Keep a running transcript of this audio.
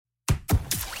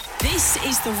This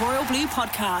is the Royal Blue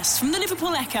Podcast from the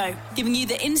Liverpool Echo, giving you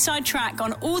the inside track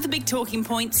on all the big talking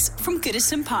points from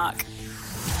Goodison Park.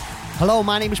 Hello,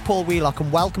 my name is Paul Wheelock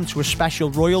and welcome to a special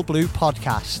Royal Blue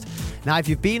Podcast. Now, if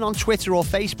you've been on Twitter or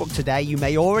Facebook today, you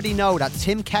may already know that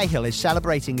Tim Cahill is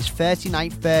celebrating his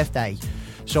 39th birthday.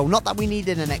 So not that we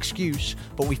needed an excuse,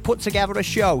 but we've put together a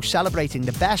show celebrating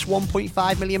the best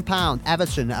 £1.5 million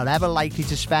Everton are ever likely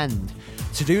to spend.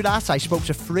 To do that, I spoke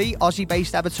to three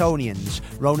Aussie-based Evertonians,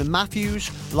 Ronan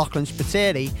Matthews, Lachlan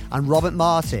Spiteri and Robert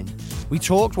Martin. We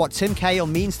talked what Tim Cahill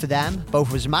means to them,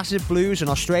 both as massive Blues and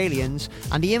Australians,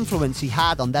 and the influence he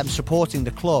had on them supporting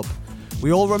the club.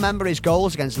 We all remember his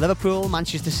goals against Liverpool,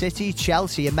 Manchester City,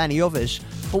 Chelsea and many others,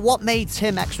 but what made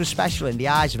Tim extra special in the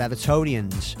eyes of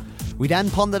Evertonians? We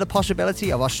then ponder the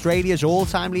possibility of Australia's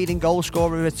all-time leading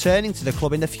goalscorer returning to the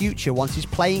club in the future once his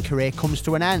playing career comes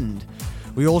to an end.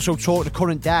 We also talk the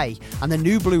current day and the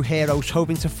new Blue heroes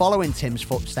hoping to follow in Tim's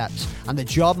footsteps and the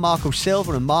job Marco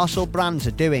Silva and Marcel Brands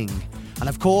are doing. And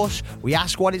of course, we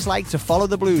ask what it's like to follow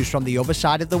the Blues from the other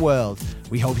side of the world.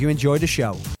 We hope you enjoy the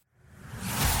show.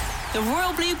 The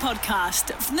Royal Blue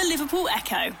Podcast from the Liverpool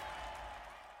Echo.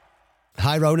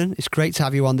 Hi Ronan, it's great to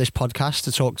have you on this podcast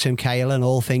to talk Tim Cahill and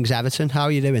all things Everton. How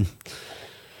are you doing?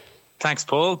 Thanks,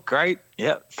 Paul. Great.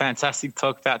 Yep. Fantastic to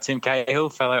talk about Tim Cahill,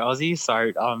 fellow Aussie.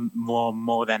 So I'm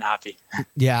more than happy.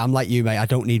 Yeah, I'm like you, mate. I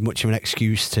don't need much of an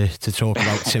excuse to talk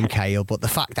about Tim Cahill, but the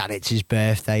fact that it's his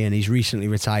birthday and he's recently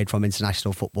retired from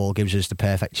international football gives us the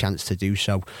perfect chance to do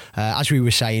so. As we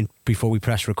were saying before we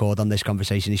press record on this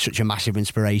conversation, he's such a massive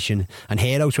inspiration and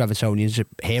hero to Evertonians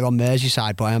here on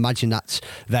Merseyside, but I imagine that's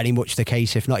very much the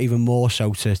case, if not even more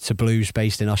so, to Blues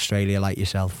based in Australia like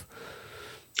yourself.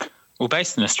 Well,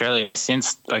 based in Australia,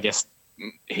 since, I guess,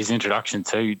 his introduction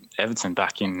to Everton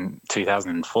back in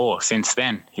 2004, since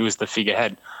then, he was the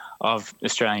figurehead of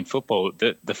Australian football.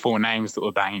 The four names that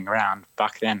were banging around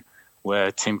back then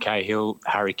were Tim Cahill,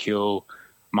 Harry Kewell,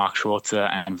 Mark Schwarzer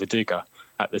and Viduka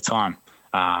at the time.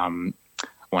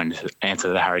 Wanted to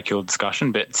answer the Harry Kewell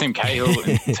discussion, but Tim Cahill,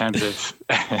 in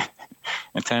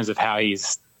terms of how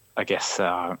he's, I guess,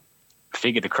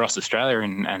 figured across Australia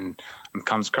and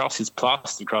comes across, his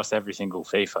plastered across every single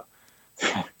FIFA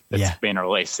that's been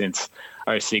released since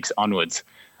 2006 onwards.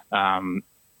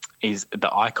 He's the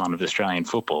icon of Australian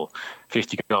football.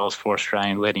 50 goals for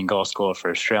Australian, leading goal scorer for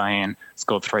Australian,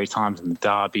 scored 3 times in the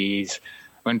derbies.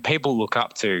 When people look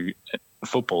up to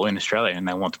football in Australia and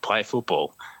they want to play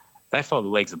football, they follow the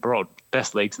leagues abroad.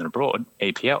 Best leagues in abroad,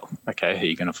 EPL. Okay, who are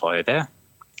you going to follow there?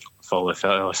 Follow a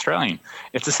fellow Australian.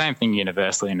 It's the same thing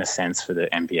universally in a sense for the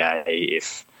NBA.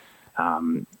 If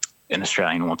an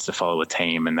Australian wants to follow a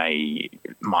team and they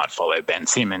might follow Ben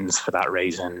Simmons for that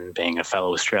reason, being a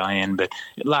fellow Australian, but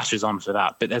it lashes on for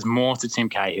that. But there's more to Tim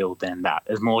Cahill than that.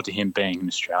 There's more to him being an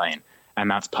Australian,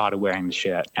 and that's part of wearing the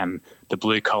shirt and the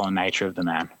blue-collar nature of the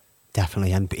man.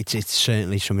 Definitely, and it's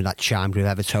certainly something that chimed with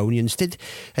Evertonians.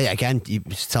 Again, you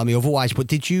tell me otherwise, but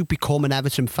did you become an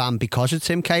Everton fan because of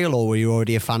Tim Cahill, or were you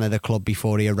already a fan of the club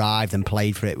before he arrived and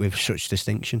played for it with such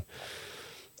distinction?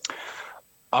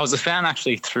 I was a fan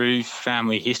actually through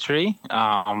family history.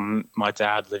 My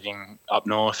dad, living up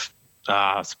north,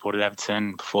 supported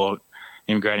Everton before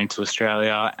immigrating to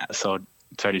Australia, so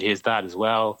did his dad as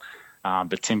well.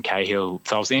 But Tim Cahill,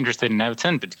 so I was interested in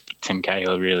Everton, but Tim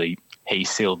Cahill really, he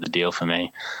sealed the deal for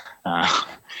me.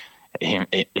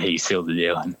 He sealed the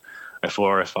deal, and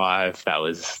 04 or 05, that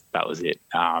was it.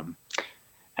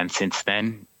 And since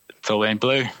then, it's all been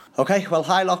blue. Okay, well,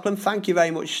 hi Lachlan. Thank you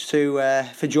very much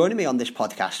for joining me on this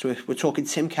podcast. We're talking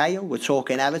Tim Cahill, we're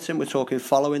talking Everton, we're talking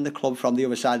following the club from the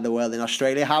other side of the world in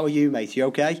Australia. How are you, mate? You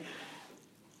okay?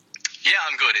 Yeah,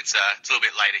 I'm good. It's a little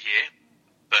bit later here,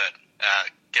 but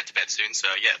get to bed soon. So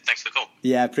yeah, thanks for the call.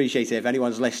 Yeah, appreciate it. If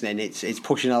anyone's listening, it's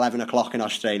pushing 11 o'clock in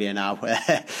Australia now.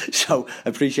 So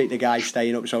appreciate the guys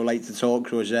staying up so late to talk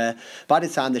to us. By the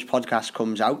time this podcast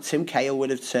comes out, Tim Cahill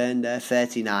would have turned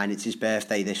 39. It's his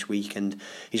birthday this week, and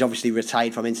he's obviously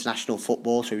retired from international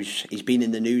football, so he's been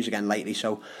in the news again lately.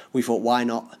 So we thought, why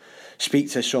not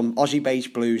speak to some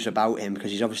Aussie-based Blues about him,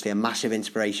 because he's obviously a massive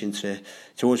inspiration to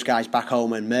us guys back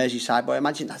home in Merseyside, but I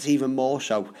imagine that's even more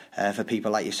so for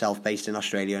people like yourself based in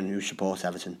Australia and who support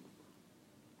Everton.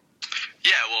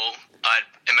 Yeah, well, I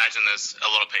imagine there's a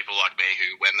lot of people like me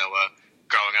who, when they were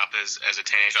growing up as a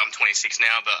teenager, I'm 26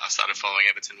 now, but I started following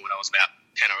Everton when I was about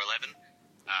 10 or 11.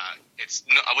 I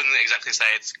wouldn't exactly say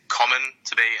it's common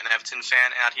to be an Everton fan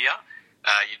out here.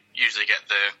 You usually get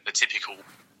the typical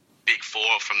big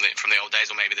four from the old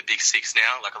days, or maybe the big six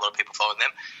now, like a lot of people following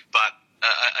them. But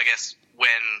I guess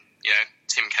when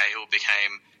Tim Cahill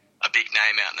became a big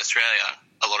name out in Australia,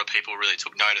 a lot of people really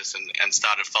took notice and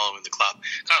started following the club.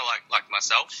 Kind of like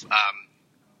myself.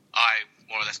 I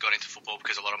more or less got into football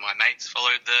because a lot of my mates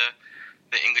followed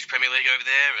the English Premier League over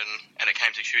there, and it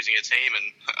came to choosing a team. And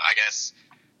I guess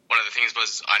one of the things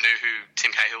was I knew who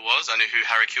Tim Cahill was, I knew who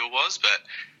Harry Kewell was, but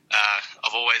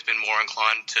I've always been more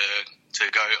inclined to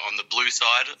go on the blue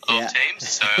side of teams.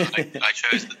 So I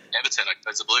chose Everton, I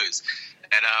chose the Blues.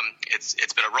 And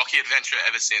it's been a rocky adventure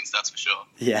ever since, that's for sure.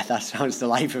 Yeah, that sounds the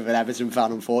life of an Everton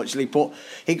fan, unfortunately. But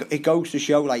it goes to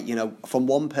show, like, you know, from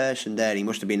one person there, he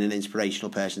must have been an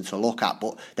inspirational person to look at.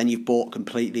 But then you've bought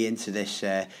completely into this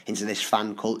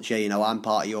fan culture. You know, I'm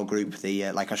part of your group,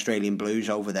 the like Australian Blues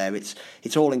over there.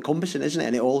 It's all encompassing, isn't it?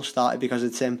 And it all started because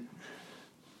of Tim.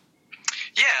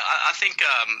 Yeah, I think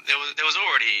there was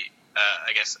already,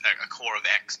 I guess, a core of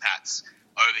expats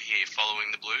over here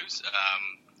following the Blues.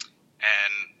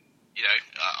 And, you know,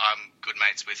 I'm good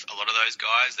mates with a lot of those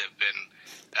guys. They've been,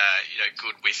 you know,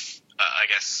 good with, I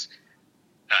guess,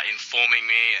 informing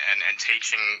me and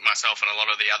teaching myself and a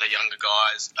lot of the other younger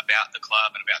guys about the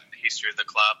club and about the history of the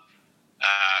club.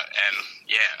 And,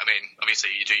 yeah, I mean,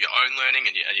 obviously you do your own learning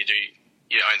and you do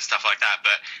your own stuff like that,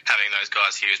 but having those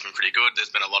guys here has been pretty good. There's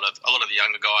been a lot of the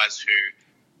younger guys who,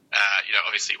 you know,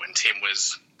 obviously when Tim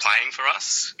was playing for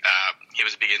us, he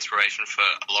was a big inspiration for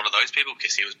a lot of those people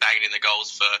because he was banging in the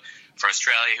goals for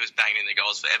Australia, he was banging in the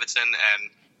goals for Everton, and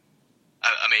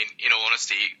I mean, in all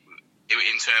honesty,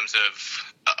 in terms of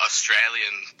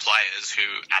Australian players who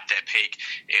at their peak,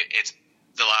 it's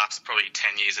the last probably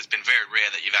 10 years, it's been very rare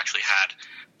that you've actually had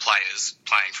players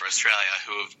playing for Australia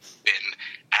who have been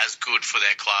as good for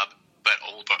their club, but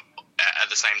at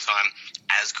the same time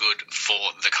as good for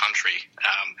the country.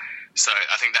 So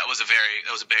I think that was a very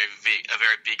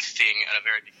big thing and a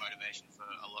very big motivation for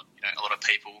a lot of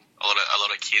people, a lot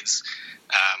of kids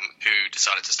who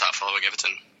decided to start following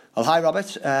Everton. Well, hi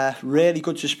Robert, really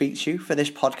good to speak to you for this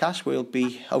podcast. We'll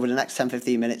be, over the next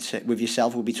 10-15 minutes with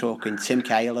yourself, we'll be talking Tim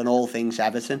Cahill and all things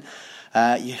Everton.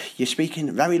 You're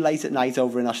speaking very late at night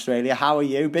over in Australia. How are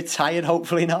you? A bit tired,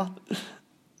 hopefully not?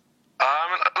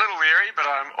 I'm a little weary, but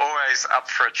I'm always up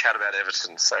for a chat about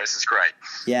Everton, so this is great.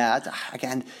 Yeah,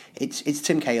 again, it's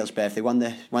Tim Cahill's birthday. When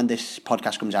this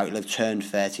podcast comes out, he'll have turned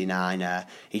 39.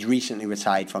 He's recently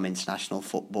retired from international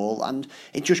football, and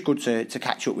it's just good to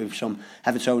catch up with some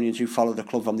Evertonians who follow the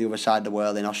club from the other side of the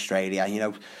world in Australia. You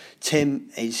know, Tim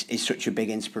is such a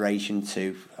big inspiration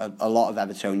to a lot of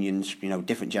Evertonians, you know,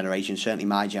 different generations, certainly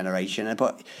my generation.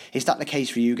 But is that the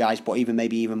case for you guys, but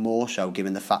maybe even more so,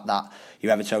 given the fact that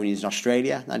you're Evertonians in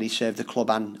Australia and he served the club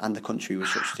and the country with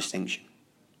such distinction?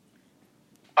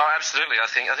 Oh, absolutely. I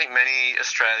think many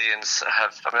Australians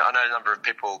have. I mean, I know a number of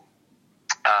people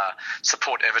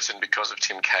support Everton because of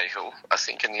Tim Cahill, I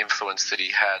think, and the influence that he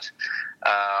had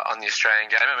on the Australian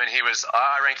game. I mean,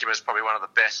 I rank him as probably one of the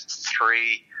best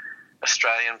three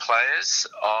Australian players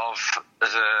of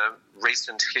the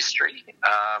recent history,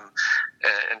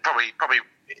 and probably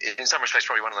in some respects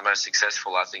probably one of the most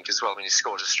successful, I think, as well. I mean, he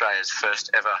scored Australia's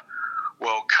first ever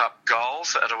World Cup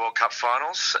goals at a World Cup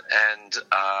finals, and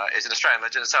is an Australian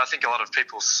legend. So I think a lot of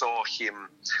people saw him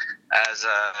as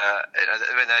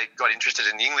when they got interested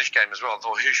in the English game as well,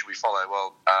 thought, who should we follow?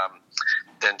 Well,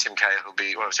 then Tim Cahill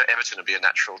so Everton would be a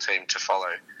natural team to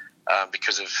follow.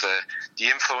 Because of the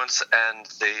influence and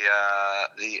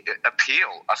the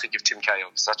appeal, I think, of Tim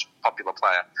Cahill, such a popular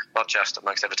player, not just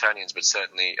amongst Evertonians, but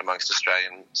certainly amongst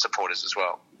Australian supporters as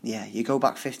well. Yeah, you go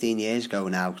back 15 years ago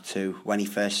now to when he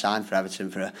first signed for Everton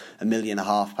for £1.5 million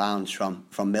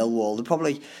from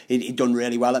Millwall. He'd done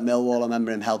really well at Millwall. I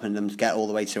remember him helping them get all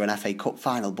the way to an FA Cup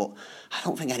final, but I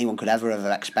don't think anyone could ever have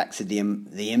expected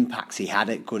the impact he had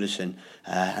at Goodison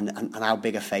and how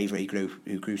big a favourite he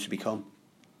grew to become.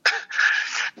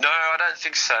 No, I don't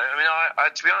think so. I mean, I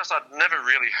to be honest, I'd never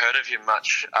really heard of him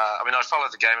much. I mean, I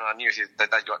followed the game and I knew that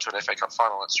they got to an FA Cup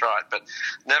final, that's right, but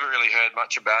never really heard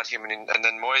much about him. And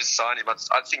then Moyes signed him.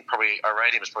 I think I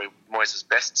rate him as probably Moyes'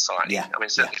 best signing. Yeah. I mean,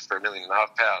 certainly for £1.5 million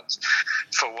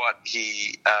for what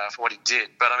he did.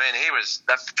 But I mean, he was,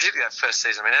 particularly that first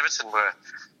season, I mean, Everton were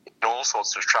in all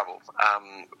sorts of trouble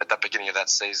at the beginning of that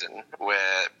season,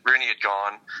 where Rooney had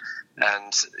gone,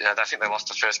 and I think they lost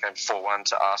the first game 4-1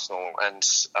 to Arsenal, and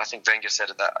I think Wenger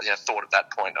thought at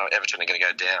that point, Everton are going to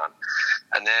go down,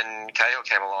 and then Cahill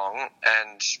came along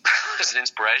and as an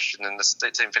inspiration, and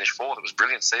the team finished fourth. It was a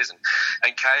brilliant season,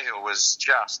 and Cahill was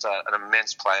just an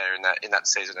immense player in that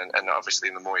season, and obviously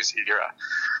in the Moyes era.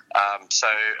 So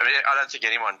I mean, I don't think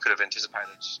anyone could have anticipated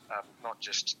not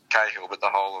just Cahill, but the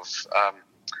whole of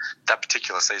that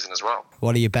particular season as well.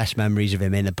 What are your best memories of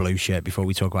him in a blue shirt before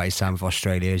we talk about his time for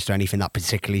Australia? Is there anything that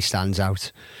particularly stands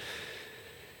out?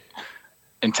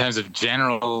 in terms of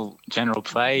general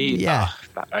play, that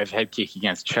overhead kick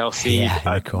against Chelsea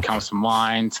comes to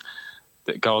mind.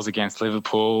 The goals against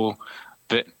Liverpool,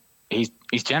 but his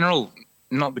general,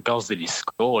 not the goals that he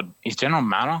scored, his general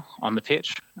manner on the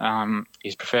pitch,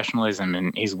 his professionalism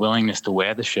and his willingness to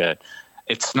wear the shirt.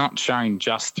 It's not shown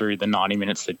just through the 90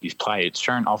 minutes that he's played. It's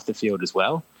shown off the field as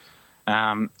well.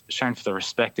 Shown for the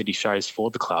respect that he shows for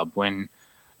the club. When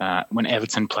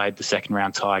Everton played the second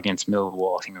round tie against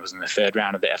Millwall, I think it was in the third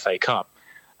round of the FA Cup,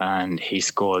 and he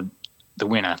scored the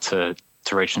winner to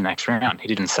reach the next round. He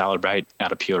didn't celebrate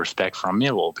out of pure respect from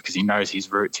Millwall because he knows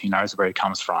his roots. He knows where he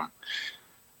comes from.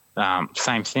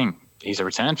 Same thing. He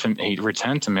returned to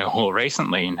Millwall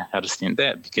recently and had a stint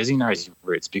there because he knows his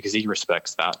roots, because he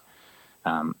respects that.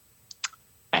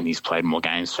 And he's played more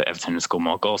games for Everton and scored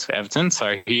more goals for Everton.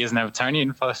 So he is an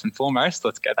Evertonian first and foremost.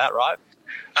 Let's get that right.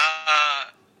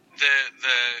 The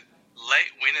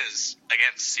late winners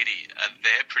against City,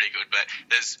 they're pretty good. But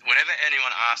whenever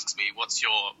anyone asks me what's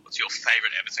your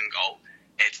favourite Everton goal,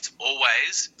 it's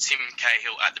always Tim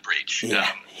Cahill at the bridge. It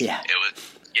was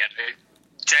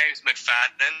James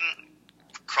McFadden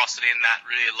crossed it in that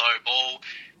really low ball.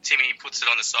 Timmy puts it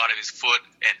on the side of his foot.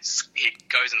 It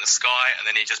goes in the sky, and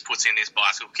then he just puts in this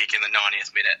bicycle kick in the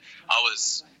 90th minute. I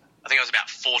think I was about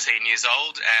 14 years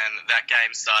old, and that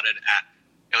game started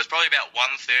it was probably about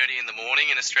 1:30 in the morning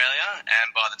in Australia, and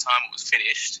by the time it was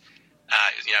finished,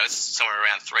 it was somewhere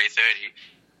around 3:30.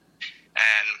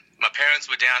 And my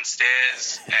parents were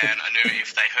downstairs, and I knew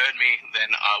if they heard me,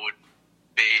 then I would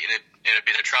be in a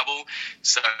bit of trouble.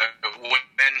 So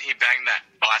when he banged that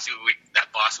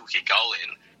bicycle kick goal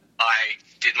in, I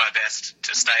did my best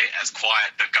to stay as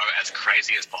quiet but go as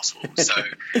crazy as possible. So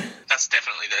that's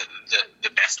definitely the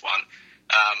best one.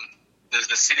 There's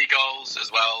the City goals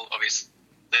as well, obviously.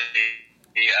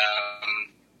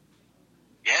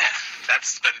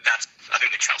 That's I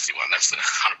think the Chelsea one. That's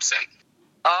 100%.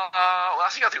 I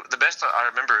think the best I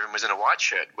remember him was in a white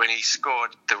shirt when he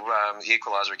scored the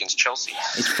equaliser against Chelsea.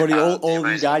 It's funny, all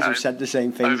you guys have said the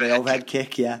same thing. The overhead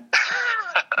kick, yeah.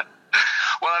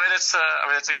 Well, it's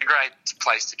a great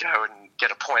place to go and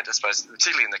get a point, I suppose,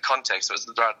 particularly in the context. It was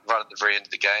right at the very end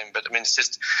of the game. But, it's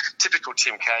just typical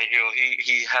Tim Cahill.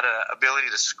 He had an ability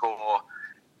to score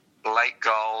late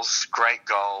goals, great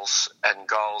goals, and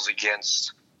goals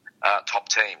against top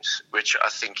teams, which I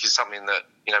think is something that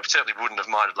certainly wouldn't have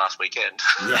minded last weekend.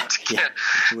 To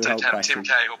have Tim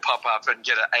Cahill pop up and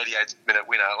get an 88-minute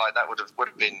winner, like that would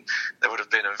have been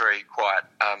a very quiet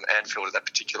Anfield at that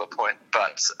particular point.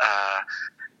 But I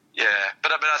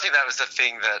think that was the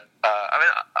thing that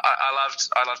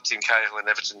I loved Tim Cahill in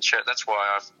Everton shirt. That's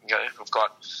why I've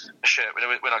got a shirt.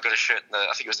 When I got a shirt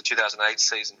I think it was the 2008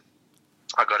 season,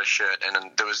 I got a shirt, and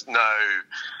there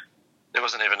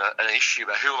wasn't even an issue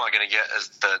about who am I going to get as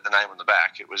the name on the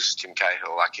back. It was Tim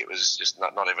Cahill. Like, it was just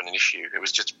not even an issue. It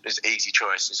was just his easy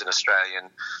choice as an Australian,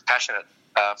 passionate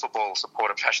football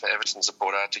supporter, passionate Everton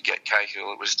supporter, to get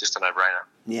Cahill. It was just a no-brainer.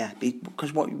 Yeah,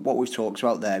 because what we've talked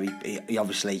about there, he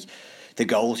obviously, the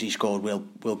goals he scored will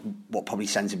what probably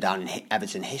sends him down in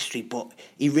Everton history, but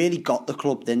he really got the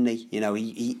club, didn't he?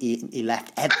 He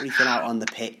left everything out on the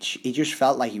pitch. He just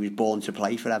felt like he was born to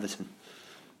play for Everton.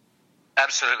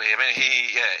 Absolutely.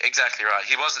 Exactly right.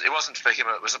 It wasn't for him.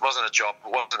 It wasn't a job.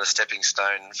 It wasn't a stepping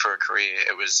stone for a career.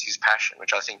 It was his passion,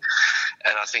 which I think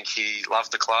he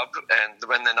loved the club.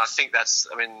 And then I think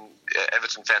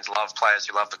Everton fans love players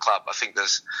who love the club. I think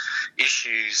there's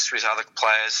issues with other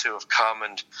players who have come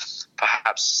and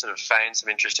perhaps sort of feigned some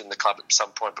interest in the club at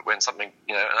some point, but when something,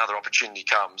 another opportunity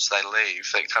comes, they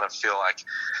leave. They kind of feel like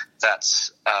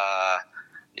that's.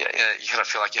 You kind of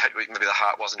feel like maybe the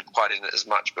heart wasn't quite in it as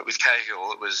much. But with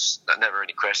Cahill, it was never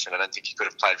any question. I don't think he could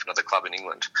have played for another club in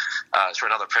England. For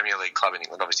another Premier League club in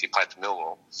England, obviously he played for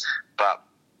Millwall. But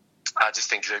I just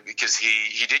think that because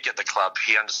he did get the club,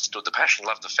 he understood the passion,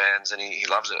 loved the fans, and he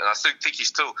loves it. And I think he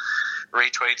still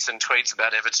retweets and tweets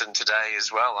about Everton today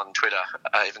as well on Twitter,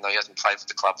 even though he hasn't played for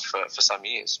the club for some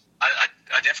years.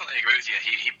 I definitely agree with you.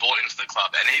 He bought into the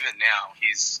club, and even now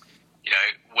he's...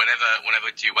 whenever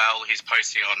we do well, he's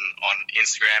posting on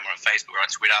Instagram or on Facebook or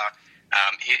on Twitter.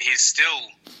 He's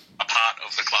still a part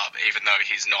of the club, even though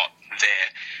he's not there,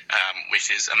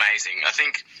 which is amazing. I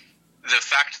think the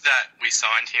fact that we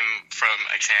signed him from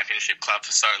a championship club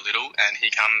for so little, and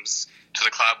he comes to the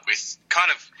club with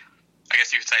kind of, I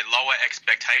guess you could say, lower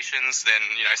expectations than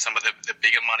some of the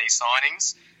bigger money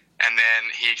signings. And then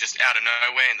he just out of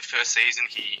nowhere in the first season,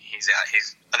 I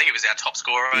think he was our top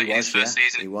scorer in his first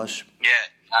season. He was. Yeah.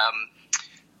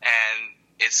 And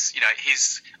it's,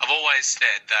 I've always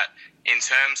said that in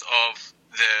terms of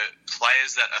the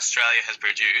players that Australia has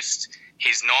produced,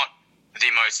 he's not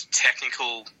the most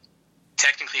technical.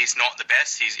 Technically, he's not the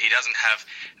best. He doesn't have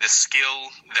the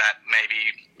skill that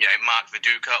maybe Mark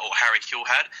Viduka or Harry Kill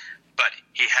had, but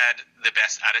he had the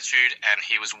best attitude and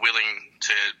he was willing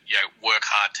to work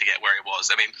hard to get where he was.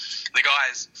 I mean, the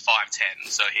guy's 5'10",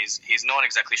 so he's not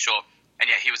exactly short, and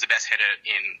yet he was the best header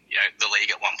in the league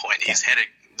at one point. His header,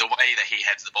 the way that he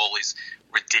heads the ball is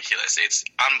ridiculous. It's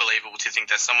unbelievable to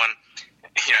think that someone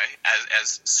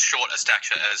as short a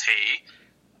stature as he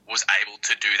was able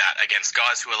to do that against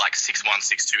guys who are like 6'1",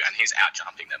 6'2", and he's out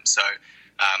jumping them. So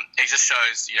it just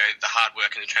shows the hard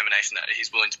work and determination that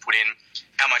he's willing to put in,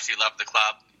 how much he loved the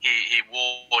club. He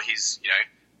wore his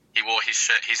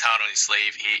shirt, his heart on his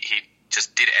sleeve. He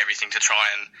just did everything to try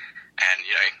and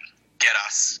get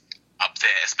us up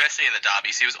there, especially in the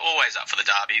derbies. He was always up for the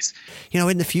derbies.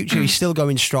 In the future, he's still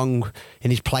going strong in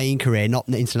his playing career, not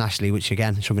internationally, which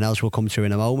again, something else we'll come to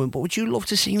in a moment. But would you love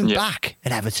to see him back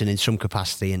at Everton in some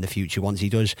capacity in the future once he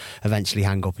does eventually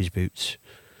hang up his boots?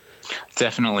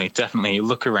 Definitely. You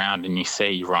look around and you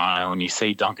see Rhino and you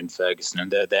see Duncan Ferguson, and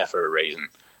they're there for a reason.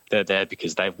 They're there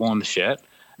because they've worn the shirt.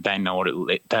 They know what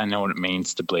it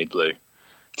means to bleed blue.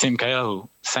 Tim Cahill,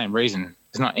 same reason.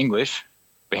 He's not English,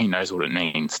 but he knows what it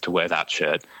means to wear that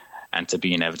shirt and to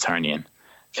be an Evertonian.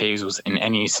 If he was in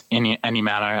any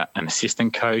manner an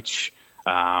assistant coach,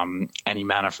 any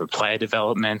manner for player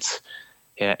development,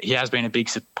 he has been a big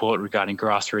support regarding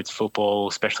grassroots football,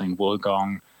 especially in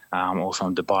Wollongong, also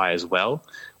in Dubai as well,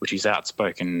 which he's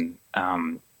outspoken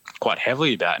quite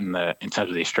heavily about in terms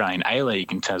of the Australian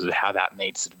A-League, in terms of how that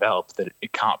needs to develop, that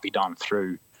it can't be done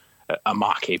through a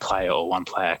marquee player or one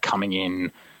player coming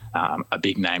in, a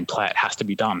big name player. It has to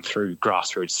be done through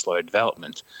grassroots slow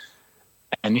development.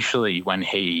 Initially, when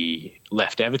he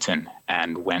left Everton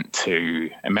and went to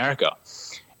America,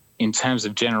 in terms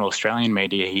of general Australian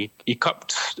media, he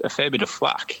copped a fair bit of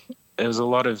flack. There was a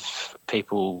lot of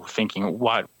people thinking,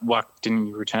 why didn't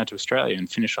you return to Australia and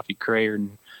finish off your career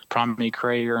and primary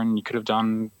career, and you could have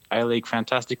done A-League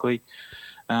fantastically.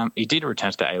 He did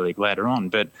return to A-League later on,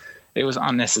 but it was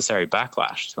unnecessary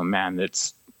backlash to a man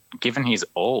that's given his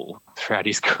all throughout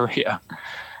his career,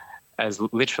 has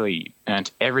literally earned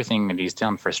everything that he's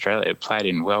done for Australia, played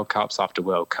in World Cups after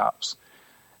World Cups.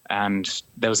 And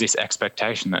there was this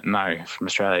expectation that, no, from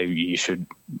Australia, you should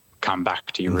come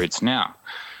back to your roots now.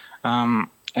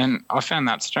 And I found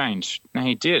that strange. Now,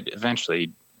 he did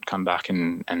eventually come back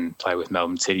and play with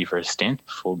Melbourne City for a stint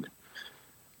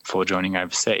before joining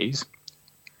overseas.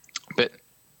 But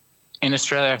in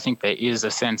Australia, I think there is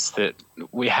a sense that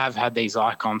we have had these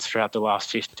icons throughout the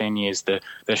last 15 years, the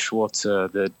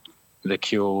Schwarzer, the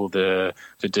Kuhl, the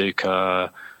Viduka,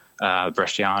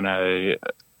 Bresciano,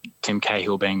 Tim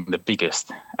Cahill being the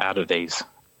biggest out of these,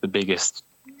 the biggest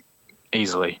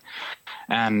easily.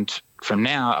 And from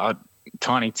now,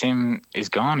 Tiny Tim is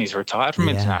gone. He's retired from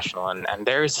international, and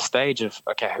there is a stage of,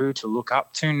 okay, who to look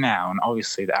up to now? And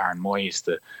obviously the Aaron Moy is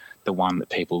the one that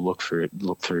people look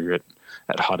through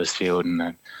at Huddersfield,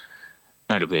 and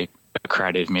notably a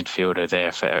creative midfielder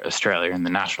there for Australia in the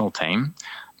national team.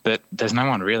 But there's no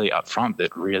one really up front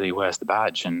that really wears the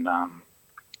badge, and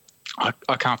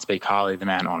I can't speak highly of the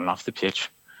man on and off the pitch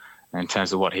in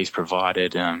terms of what he's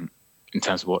provided, in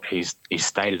terms of what he's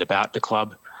stated about the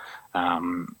club.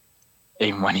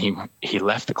 Even when he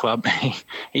left the club,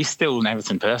 he's still an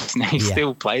Everton person. He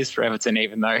still plays for Everton,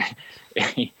 even though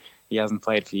he hasn't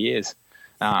played for years.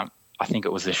 I think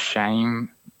it was a shame,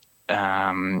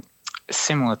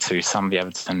 similar to some of the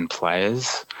Everton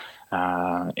players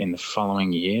in the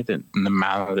following year, that in the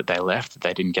manner that they left, that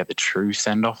they didn't get the true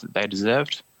send-off that they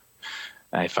deserved.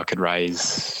 If I could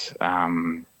raise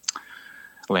Leon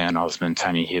Osman,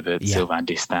 Tony Hibbert, Sylvain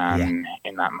Distin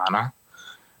in that manner.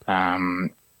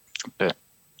 But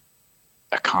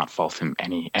I can't fault him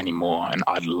any more, and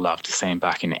I'd love to see him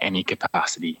back in any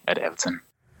capacity at Everton.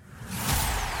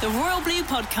 The Royal Blue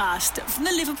Podcast from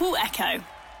the Liverpool Echo.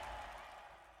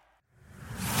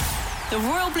 The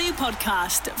Royal Blue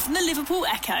Podcast from the Liverpool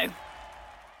Echo.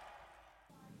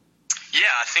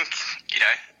 Yeah, I think,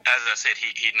 as I said,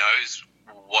 he knows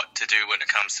what to do when it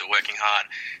comes to working hard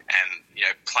and,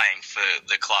 playing for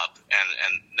the club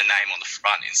and the name on the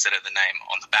front instead of the name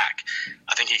on the back.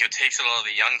 I think he could teach a lot of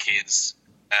the young kids,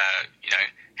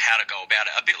 how to go about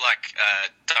it. A bit like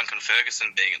Duncan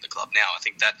Ferguson being at the club now. I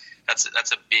think that's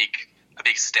a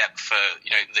big step for,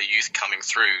 the youth coming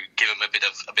through. Give them a bit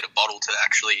of bottle to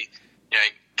actually,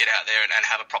 get out there and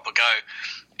have a proper go.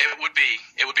 It would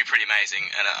be pretty amazing.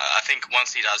 And I think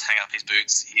once he does hang up his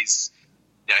boots, his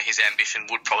ambition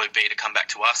would probably be to come back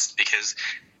to us, because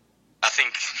I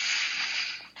think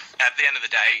at the end of the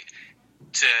day,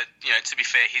 to be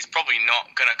fair, he's probably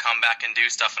not going to come back and do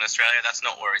stuff in Australia. That's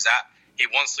not where he's at. He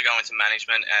wants to go into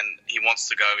management, and he wants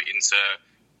to go into,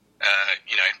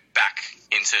 back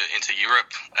into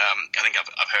Europe. I think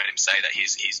I've heard him say that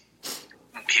his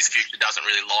future doesn't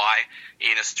really lie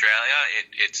in Australia.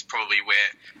 It's probably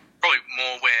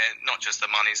more where not just the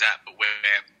money's at, but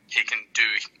where he can do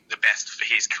the best for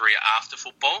his career after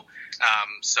football.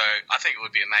 So I think it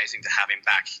would be amazing to have him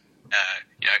back,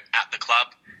 at the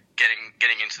club,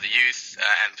 getting into the youth,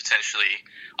 and potentially.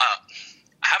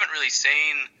 I haven't really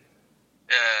seen.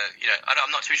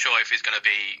 I'm not too sure if he's going to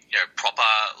be proper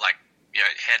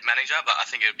head manager, but I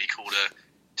think it would be cool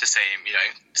to see him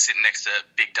sitting next to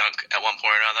Big Dunk at one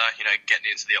point or another,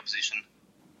 getting into the opposition.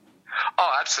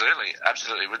 Oh, absolutely.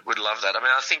 Would love that. I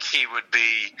mean, I think he would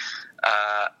be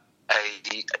a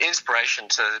inspiration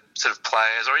to sort of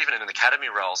players, or even in an academy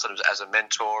role, sort of as a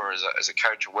mentor, as a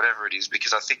coach, or whatever it is.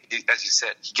 Because I think, as you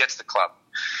said, he gets the club.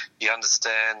 He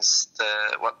understands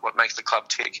what makes the club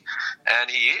tick, and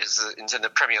he is in the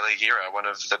Premier League era one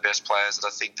of the best players that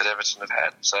I think that Everton have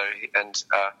had. So, and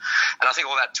I think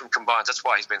all that combines. That's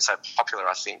why he's been so popular,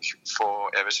 I think, for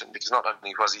Everton, because not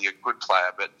only was he a good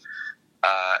player, but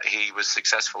he was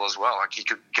successful as well. Like, he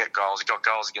could get goals. He got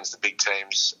goals against the big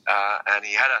teams, and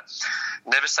he had a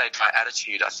never say die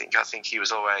attitude. I think he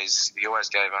always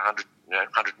gave 100,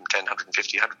 110,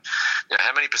 150, 100.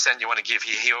 How many percent you want to give?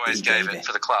 He always gave it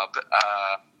for the club,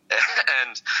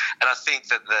 and I think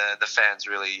that the fans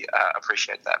really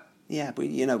appreciate that. Yeah, but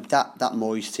that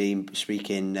Moyes team,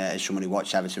 speaking as someone who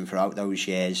watched Everton throughout those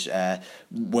years,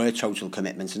 were total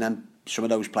commitments, and then some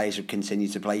of those players have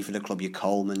continued to play for the club. Your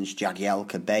Colemans,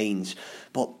 Jagielka, Baines.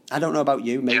 But I don't know about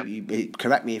you. Maybe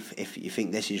correct me if you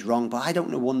think this is wrong. But I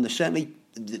don't know. Certainly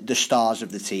the stars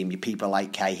of the team, your people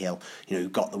like Cahill, who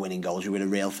got the winning goals, who were the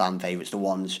real fan favourites, the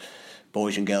ones,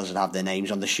 boys and girls that have their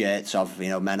names on the shirts of,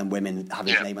 men and women have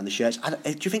his name on the shirts.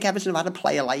 Do you think Everton have had a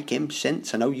player like him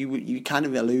since? I know you kind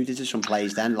of alluded to some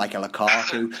players then, like a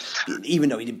Lukaku. Even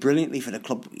though he did brilliantly for the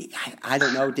club, I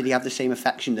don't know, did he have the same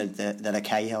affection that a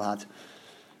Cahill had?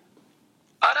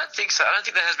 I don't think so. I don't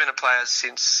think there has been a player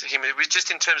since him. It was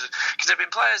just in terms of, because there have been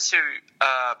players who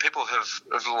people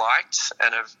have liked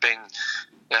and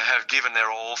have given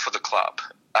their all for the club,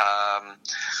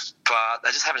 but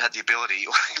they just haven't had the ability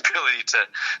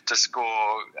to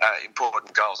score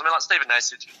important goals. I mean, like Stephen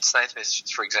Naismith,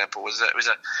 for example,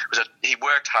 he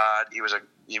worked hard. He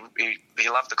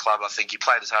loved the club. I think he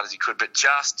played as hard as he could, but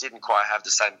just didn't quite have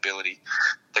the same ability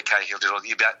that Cahill did, or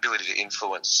the ability to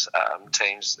influence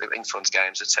teams, influence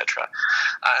games, etc.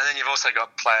 And then you've also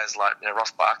got players like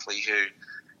Ross Barkley, who,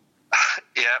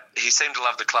 he seemed to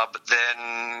love the club, but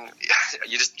then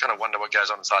you just kind of wonder what goes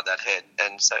on inside that head.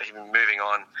 And so him moving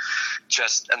on,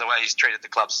 and the way he's treated the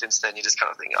club since then, you just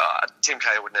kind of think, Tim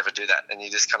Cahill would never do that. And you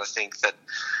just kind of think that,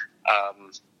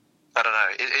 I don't know.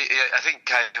 I think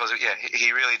Cahill,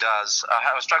 he really does.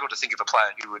 I struggle to think of a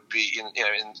player who would be,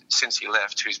 since he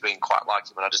left, who's been quite like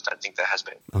him, and I just don't think there has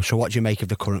been. So what do you make of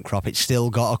the current crop? It's still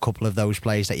got a couple of those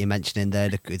players that you mentioned in there,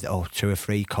 two or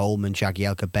three, Coleman,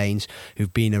 Jagielka, Baines,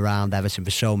 who've been around Everton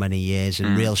for so many years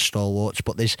and real stalwarts.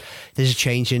 But there's a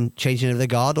changing of the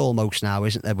guard almost now,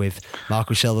 isn't there? With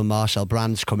Marco Silva, Marcel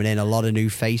Brands coming in, a lot of new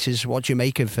faces. What do you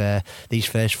make of these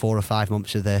first 4 or 5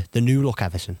 months of the new look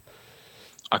Everton?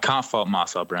 I can't fault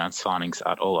Marcel Brown's signings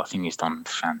at all. I think he's done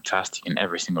fantastic in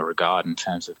every single regard in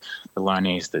terms of the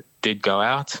loanees that did go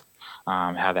out,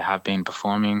 how they have been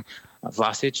performing.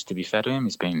 Vlasic, to be fair to him,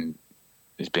 has been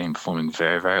performing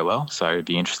very, very well. So it'd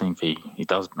be interesting if he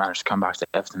does manage to come back to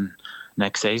Everton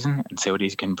next season and see what he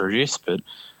can produce. But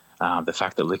the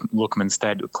fact that Lookman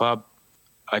stayed at the club,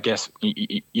 I guess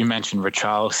you mentioned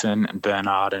Richarlison and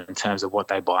Bernard in terms of what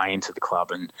they buy into the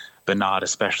club, and Bernard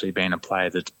especially being a player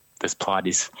that's plied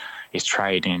his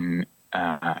trade in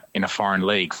a foreign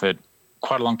league for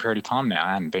quite a long period of time now.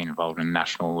 I hadn't been involved in the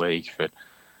national league for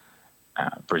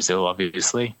Brazil,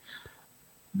 obviously,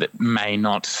 that may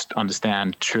not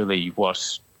understand truly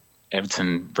what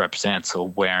Everton represents or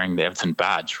wearing the Everton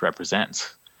badge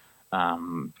represents.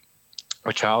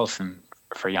 Richarlison,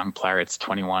 for a young player, it's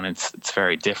 21. It's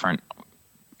very different.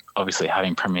 Obviously,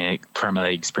 having Premier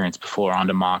League experience before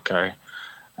under Marco,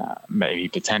 maybe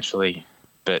potentially.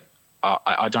 But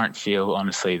I don't feel,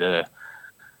 honestly, the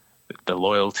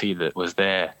loyalty that was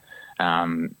there,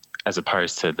 as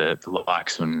opposed to the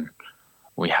likes when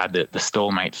we had the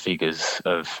stallmate figures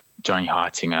of Johnny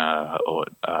Heitinger or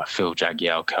Phil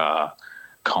Jagielka,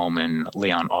 Coleman,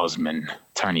 Leon Osman,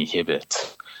 Tony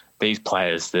Hibbert. These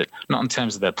players that, not in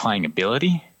terms of their playing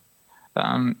ability,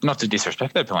 not to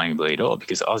disrespect their playing ability at all,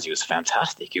 because Ozzy was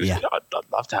fantastic.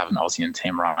 I'd love to have an Aussie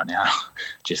team right now,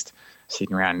 just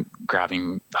sitting around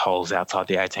grabbing holes outside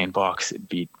the 18 box. It'd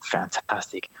be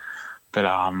fantastic. But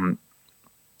I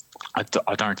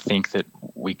don't think that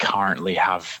we currently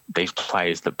have these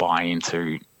players that buy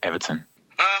into Everton.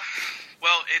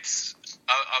 Well,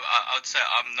 I would say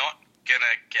I'm not going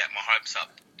to get my hopes up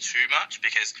too much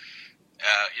because,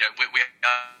 we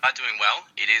are doing well.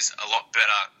 It is a lot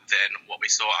better than what we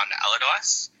saw under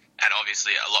Allardyce, and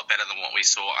obviously a lot better than what we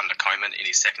saw under Koeman in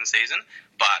his second season.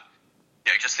 But,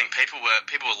 just think people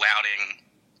were lauding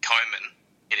Koeman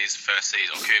in his first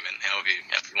season, or Koeman, however you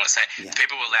want to say it. Yeah.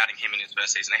 People were lauding him in his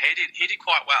first season. He did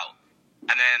quite well.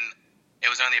 And then it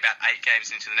was only about 8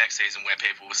 games into the next season where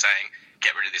people were saying,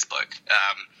 get rid of this bloke.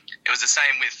 It was the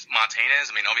same with Martinez.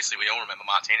 I mean, obviously we all remember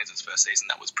Martinez's first season.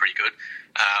 That was pretty good.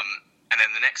 And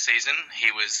then the next season, he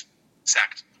was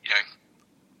sacked,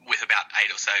 with about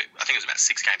 8 or so. I think it was about 6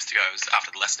 games to go. It was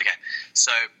after the Leicester game. So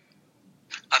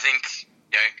I think,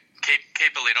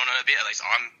 keep a lid on it a bit. At least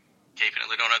I'm keeping a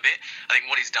lid on it a bit. I think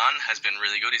what he's done has been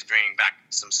really good. He's bringing back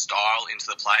some style into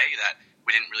the play that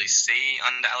we didn't really see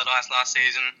under Allardyce last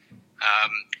season.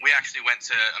 We actually went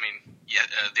to,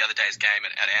 the other day's game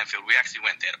at Anfield, we actually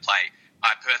went there to play.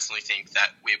 I personally think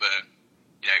that we were,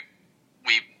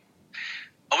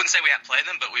 I wouldn't say we outplayed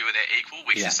them, but we were there equal,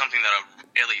 which is something that I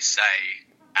rarely say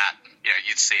at,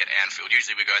 you'd see at Anfield.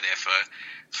 Usually we go there for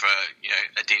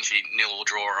a dingy 0-0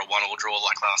 draw or a 1-1 draw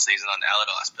like last season under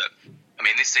Allardyce. But,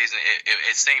 this season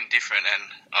it seemed different, and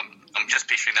I'm just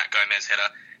picturing that Gomez header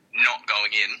not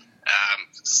going in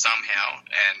somehow,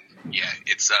 and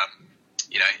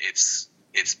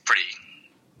it's pretty,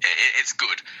 it's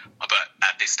good, but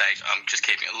at this stage I'm just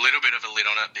keeping a little bit of a lid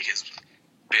on it because it's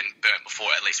been burnt before,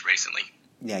 at least recently.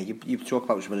 Yeah, you talk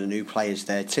about some of the new players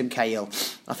there. Tim Cahill,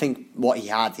 I think what he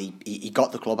had, he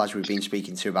got the club, as we've been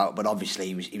speaking to about, but obviously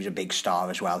he was a big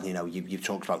star as well. You've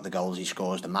talked about the goals he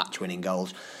scores, the match-winning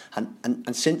goals,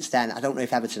 and since then, I don't know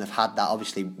if Everton have had that.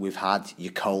 Obviously, we've had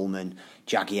your Coleman,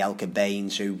 Jagielka,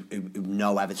 Baines, who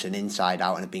know Everton inside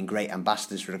out and have been great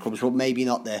ambassadors for the clubs, but maybe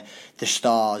not the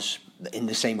stars in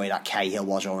the same way that Cahill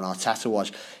was or an Arteta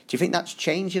was. Do you think that's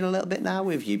changing a little bit now?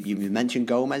 You mentioned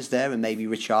Gomez there and maybe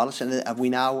Richarlison. Have we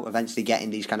now eventually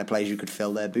getting these kind of players who could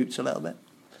fill their boots a little bit?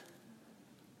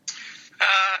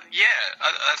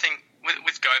 I think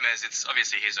with Gomez, it's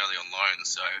obviously he's early on loan,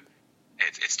 so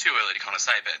it's too early to kind of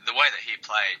say. But the way that he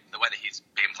played, the way that he's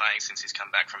been playing since he's come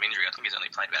back from injury, I think he's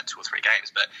only played about 2 or 3 games.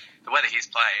 But the way that he's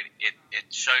played, it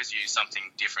shows you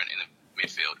something different in the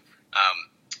midfield. I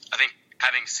think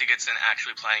having Sigurdsson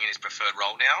actually playing in his preferred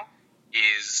role now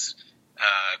is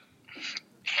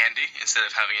handy instead of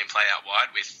having him play out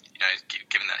wide with,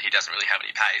 given that he doesn't really have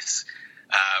any pace.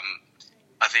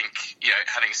 I think,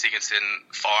 having Sigurdsson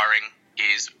firing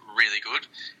is really good.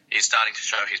 He's starting to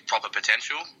show his proper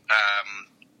potential.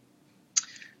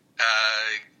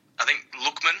 I think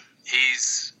Lookman,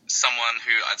 he's someone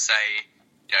who I'd say,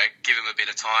 give him a bit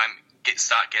of time,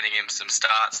 start getting him some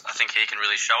starts. I think he can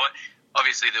really show it.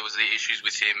 Obviously, there was the issues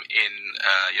with him in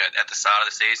at the start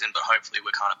of the season, but hopefully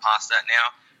we're kind of past that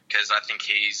now because I think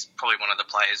he's probably one of the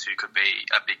players who could be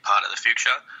a big part of the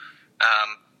future.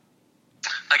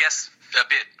 I guess a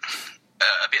bit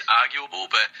arguable,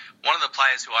 but one of the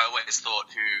players who I always thought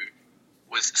who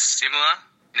was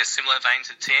in a similar vein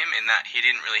to Tim in that he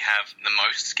didn't really have the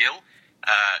most skill,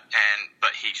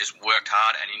 but he just worked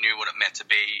hard and he knew what it meant to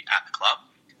be at the club.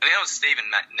 I think that was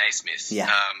Stephen Naismith. Yeah.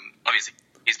 Obviously,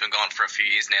 he's been gone for a few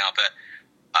years now, but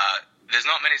there's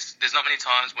not many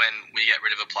times when we get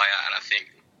rid of a player, and I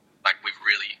think we've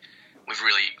really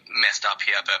messed up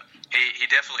here. But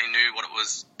he definitely knew what it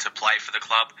was to play for the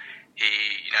club.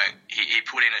 He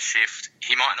put in a shift.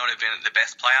 He might not have been the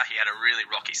best player. He had a really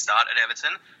rocky start at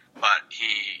Everton, but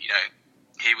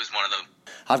he was one of them.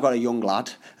 I've got a young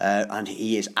lad, and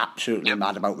he is absolutely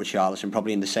mad about Richarlison,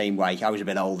 probably in the same way. I was a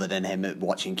bit older than him at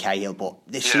watching Cahill, but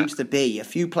there seems to be a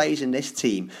few players in this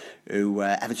team who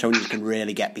Evertonians can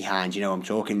really get behind. I'm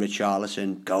talking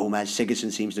Richarlison, Gomez,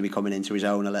 Sigurdsson seems to be coming into his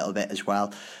own a little bit as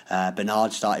well.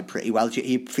 Bernard started pretty well. Are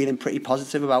you feeling pretty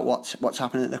positive about what's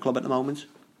happening at the club at the moment?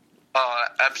 Oh,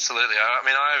 absolutely.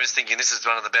 I was thinking this is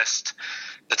one of the best.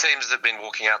 The teams that have been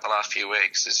walking out the last few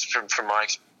weeks is from my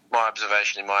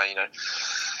observation I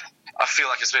feel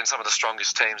like it's been some of the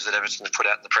strongest teams that Everton have put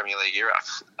out in the Premier League era.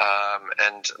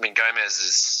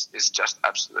 Gomez is just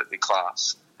absolutely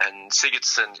class. And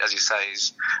Sigurdsson, as you say,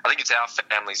 I think it's our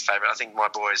family's favourite. I think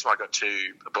I've got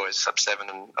 2 boys, sub 7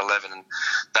 and 11, and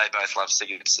they both love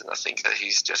Sigurdsson. I think that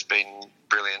he's just been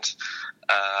brilliant.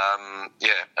 And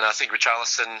I think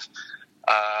Richarlison,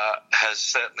 has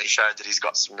certainly showed that he's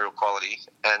got some real quality.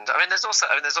 And there's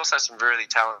also some really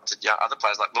talented other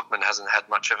players. Like Lookman hasn't had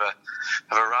much of a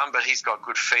run, but he's got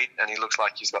good feet and he looks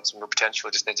like he's got some real potential.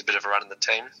 He just needs a bit of a run in the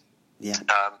team. Yeah.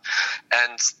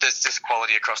 And there's just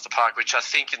quality across the park, which I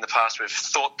think in the past we've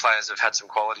thought players have had some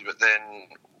quality, but then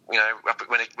when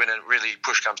it really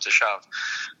push comes to shove,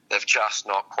 they've just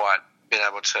not quite been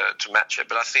able to match it.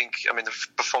 But I think, the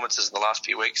performances in the last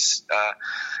few weeks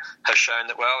have shown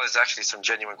that, there's actually some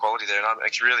genuine quality there.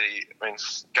 And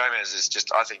Gomez is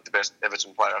just, I think, the best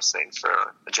Everton player I've seen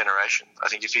for a generation. I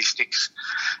think if he sticks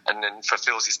and then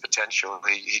fulfills his potential,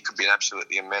 he could be an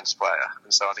absolutely immense player.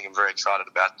 And so I think I'm very excited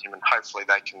about him, and hopefully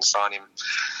they can sign him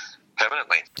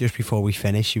permanently. Just before we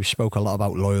finish, you spoke a lot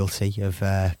about loyalty of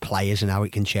players and how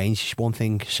it can change. One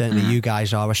thing, certainly you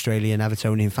guys are Australian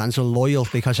Evertonian fans are loyal,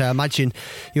 because I imagine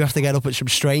you have to get up at some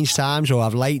strange times or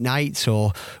have late nights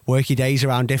or work your days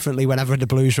around differently whenever the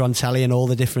Blues are on telly and all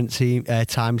the different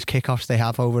times kickoffs they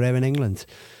have over here in England.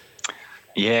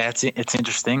 Yeah, it's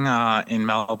interesting. In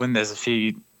Melbourne, there's a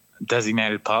few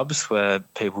designated pubs where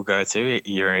people go to.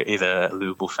 You're either a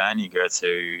Liverpool fan, you go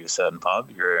to a certain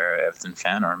pub. You're an Everton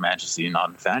fan or a Manchester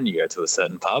United fan, you go to a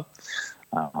certain pub.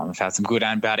 I've had some good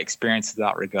and bad experiences in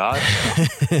that regard.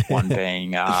 One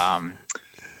being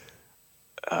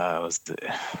was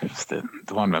the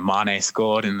one where Mane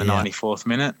scored in the 94th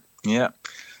minute. Yeah,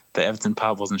 the Everton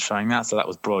pub wasn't showing that, so that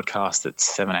was broadcast at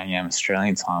 7 a.m.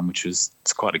 Australian time, which was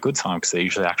quite a good time because they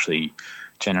usually actually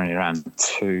generally around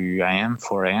 2 a.m.,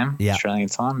 4 a.m. Australian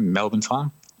time, Melbourne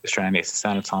time, Australian Eastern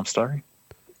Standard Time story.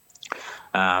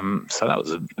 So that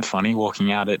was funny,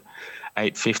 walking out at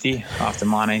 8:50 after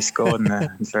Mane scored in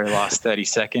the very last 30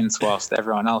 seconds, whilst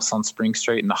everyone else on Spring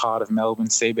Street in the heart of Melbourne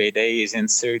CBD is in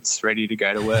suits, ready to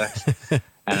go to work, and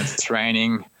it's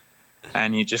raining,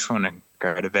 and you just want to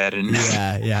go to bed and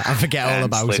I forget all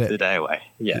about sleep it. the day away.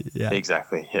 Yeah,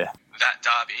 exactly. Yeah, that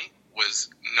derby was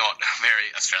not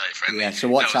very Australia friendly. Yeah, so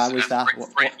what time was that? 3:30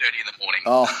 in the morning.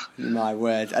 Oh, my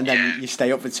word. And then you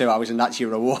stay up for 2 hours and that's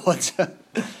your reward.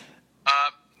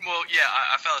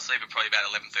 I fell asleep at probably about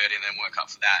 11:30 and then woke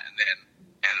up for that, and then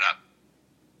ended up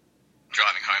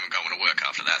driving home and going to work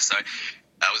after that. So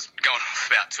I was going off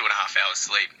about 2.5 hours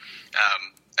sleep.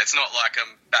 It's not like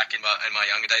I'm back in my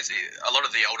younger days. A lot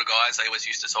of the older guys, they always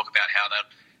used to talk about how they'd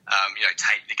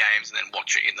tape the games and then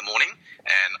watch it in the morning,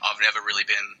 and I've never really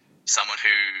been someone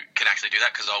who can actually do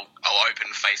that, because I'll open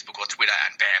Facebook or Twitter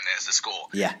and bam, there's the score.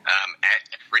 Yeah.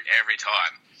 Every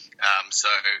time.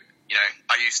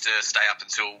 I used to stay up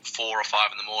until 4 or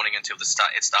 5 in the morning until it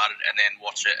started, and then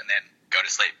watch it and then go to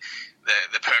sleep.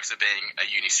 The perks of being a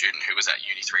uni student who was at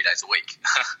uni 3 days a week.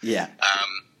 Yeah.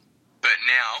 But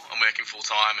now I'm working full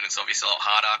time, and it's obviously a lot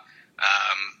harder.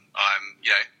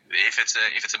 If it's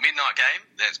a midnight game,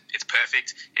 then it's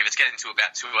perfect. If it's getting to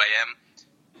about 2 a.m.,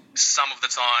 some of the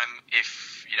time,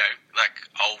 if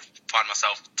I'll find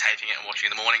myself taping it and watching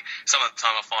in the morning. Some of the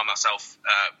time, I find myself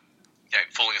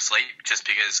falling asleep just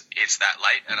because it's that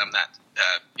late and I'm that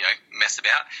messed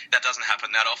about. That doesn't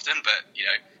happen that often, but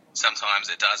sometimes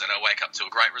it does, and I wake up to a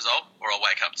great result, or I'll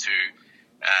wake up to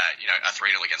a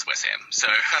 3-0 against West Ham. So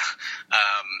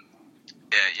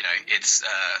it's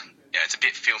a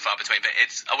bit few and far between, but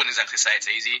I wouldn't exactly say it's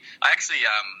easy. I actually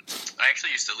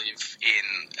used to live in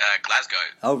Glasgow.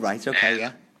 Oh right, okay,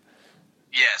 yeah.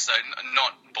 Yeah, so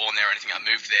not born there or anything. I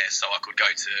moved there so I could go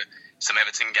to some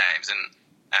Everton games, and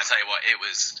I tell you what, it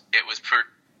was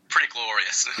pretty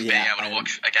glorious being able to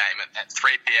watch a game at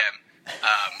 3 p.m.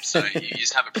 So you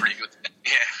just have a pretty good.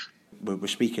 Yeah. We're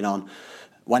speaking on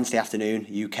Wednesday afternoon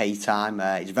UK time.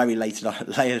 It's very late in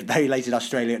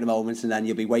Australia at the moment, and then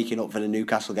you'll be waking up for the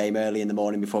Newcastle game early in the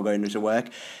morning before going into work.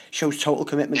 Shows total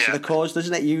commitment to the cause,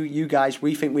 doesn't it? You guys,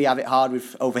 we think we have it hard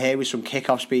over here with some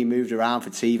kickoffs being moved around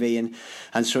for TV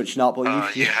and such not.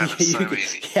 But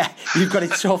you've got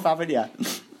it tough, haven't you?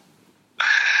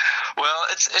 Well,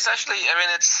 it's actually,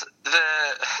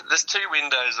 there's two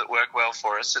windows that work well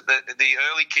for us. The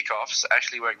early kickoffs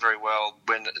actually work very well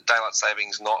when daylight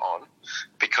saving's not on,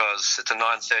 because it's a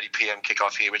 9:30 p.m.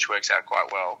 kickoff here, which works out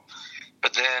quite well.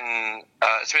 But then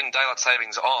it's when daylight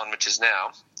saving's on, which is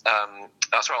now.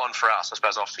 On for us, I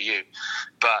suppose off for you.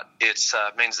 But it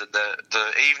means that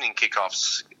the evening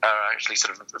kickoffs are actually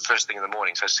sort of the first thing in the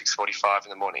morning, so 6:45 in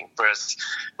the morning. Whereas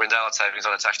when daylight savings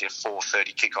on, it's actually a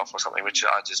 4:30 kickoff or something, which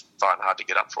I just find hard to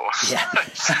get up for. Yeah.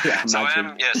 So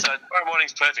tomorrow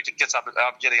morning's perfect. It gets up.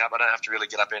 I'm getting up. I don't have to really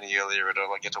get up any earlier at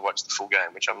all. I get to watch the full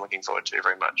game, which I'm looking forward to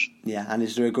very much. Yeah, and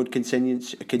is there a good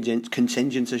contingent,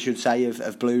 I should say,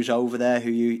 of Blues over there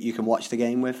who you can watch the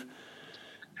game with?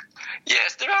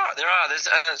 Yes, there are.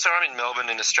 So I'm in Melbourne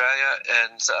in Australia,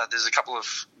 and there's a couple of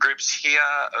groups here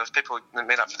of people that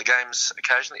meet up for the games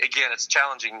occasionally. Again, it's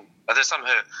challenging. There's some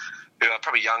who are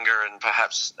probably younger and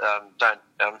perhaps don't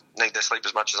need their sleep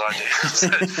as much as I do. So,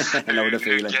 I know the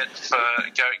feeling.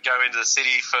 Go into the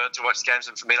city to watch games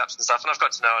and for meetups and stuff. And I've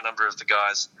got to know a number of the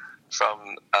guys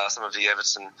from some of the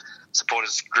Everton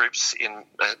supporters groups in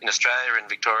Australia, in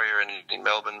Victoria, and in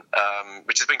Melbourne,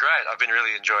 which has been great. I've been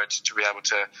really enjoyed to be able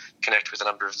to connect with a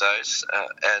number of those,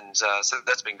 and so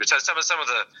that's been good. So some of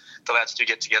the lads do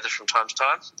get together from time to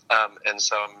time, and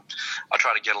so I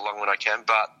try to get along when I can,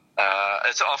 but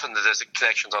it's often that there's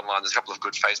connections online. There's a couple of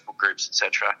good Facebook groups,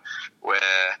 etc.,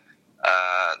 where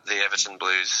the Everton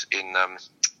Blues in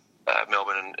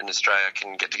Melbourne and Australia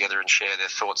can get together and share their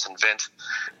thoughts and vent,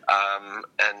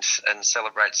 and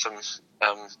celebrate some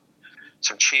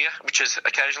cheer, which is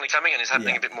occasionally coming and is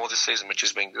happening a bit more this season, which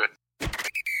has been good.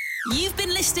 You've been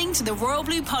listening to the Royal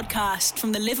Blue podcast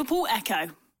from the Liverpool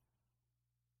Echo.